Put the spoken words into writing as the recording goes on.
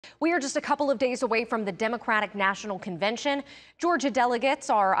We are just a couple of days away from the Democratic National Convention. Georgia delegates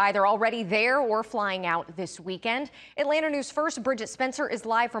are either already there or flying out this weekend. Atlanta News First, Bridget Spencer is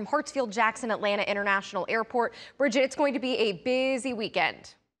live from Hartsfield-Jackson Atlanta International Airport. Bridget, it's going to be a busy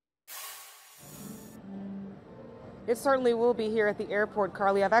weekend. It certainly will be here at the airport,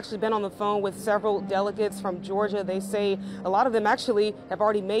 Carly. I've actually been on the phone with several delegates from Georgia. They say a lot of them actually have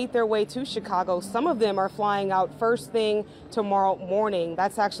already made their way to Chicago. Some of them are flying out first thing tomorrow morning.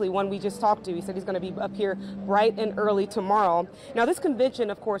 That's actually one we just talked to. He said he's going to be up here bright and early tomorrow. Now, this convention,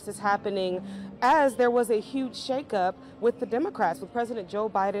 of course, is happening as there was a huge shakeup with the Democrats, with President Joe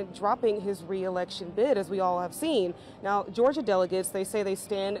Biden dropping his re-election bid, as we all have seen. Now, Georgia delegates, they say they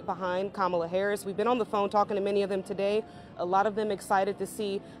stand behind Kamala Harris. We've been on the phone talking to many of them today. A lot of them excited to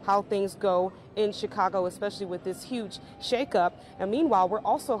see how things go in Chicago, especially with this huge shakeup. And meanwhile, we're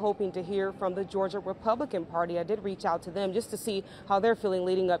also hoping to hear from the Georgia Republican Party. I did reach out to them just to see how they're feeling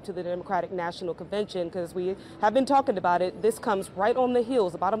leading up to the Democratic National Convention, because we have been talking about it. This comes right on the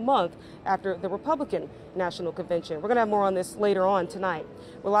heels, about a month after the Republican National Convention. We're going to have more on this later on tonight.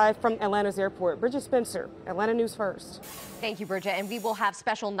 We're live from Atlanta's airport. Bridget Spencer, Atlanta News First. Thank you, Bridget. And we will have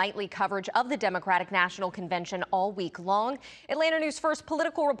special nightly coverage of the Democratic National Convention all week long. Atlanta News First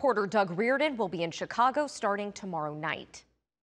political reporter Doug Reardon will be in Chicago starting tomorrow night.